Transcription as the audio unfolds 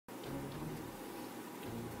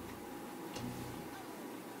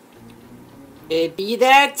It be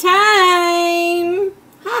that time.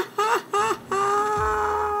 Ha ha ha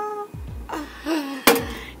ha.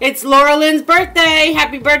 It's Laura Lynn's birthday.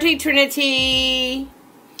 Happy birthday, Trinity.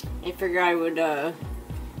 I figured I would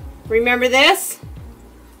remember this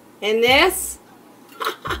and this.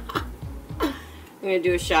 I'm gonna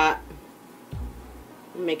do a shot.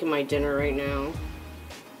 I'm making my dinner right now.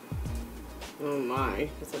 Oh my,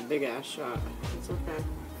 that's a big ass shot. It's okay.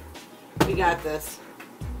 We got this.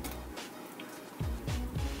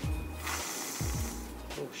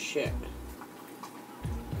 Oh shit.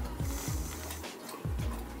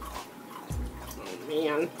 Oh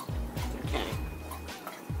man. Okay.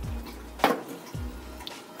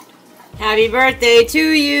 Happy birthday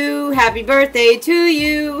to you. Happy birthday to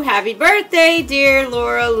you. Happy birthday, dear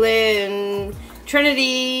Laura Lynn.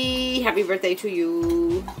 Trinity, happy birthday to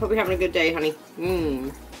you. Hope you're having a good day, honey.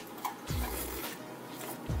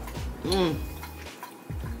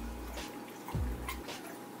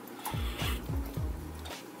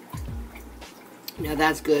 Now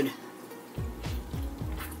that's good.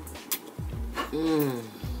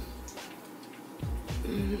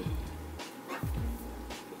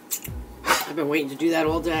 I've been waiting to do that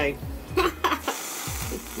all day.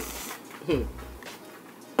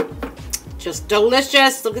 Just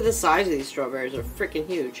delicious. Look at the size of these strawberries. They're freaking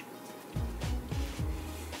huge.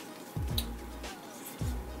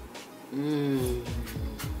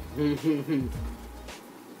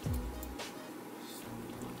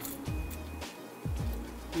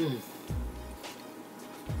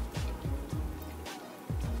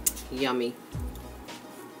 Yummy.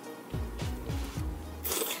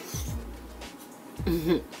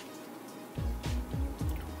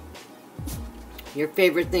 Your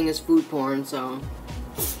favorite thing is food porn, so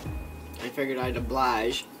I figured I'd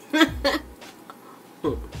oblige.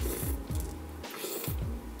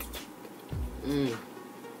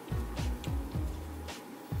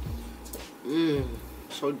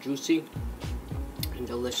 So juicy and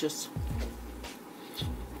delicious.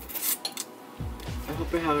 I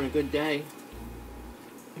hope you're having a good day.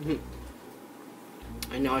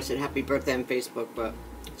 I know I said happy birthday on Facebook, but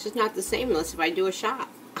it's just not the same unless if I do a shot.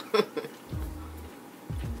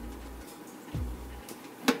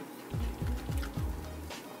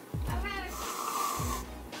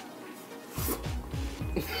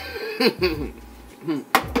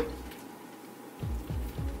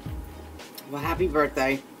 Well, happy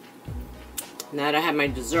birthday. Now that I have my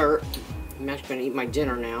dessert, I'm actually going to eat my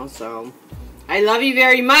dinner now, so I love you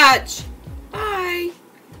very much.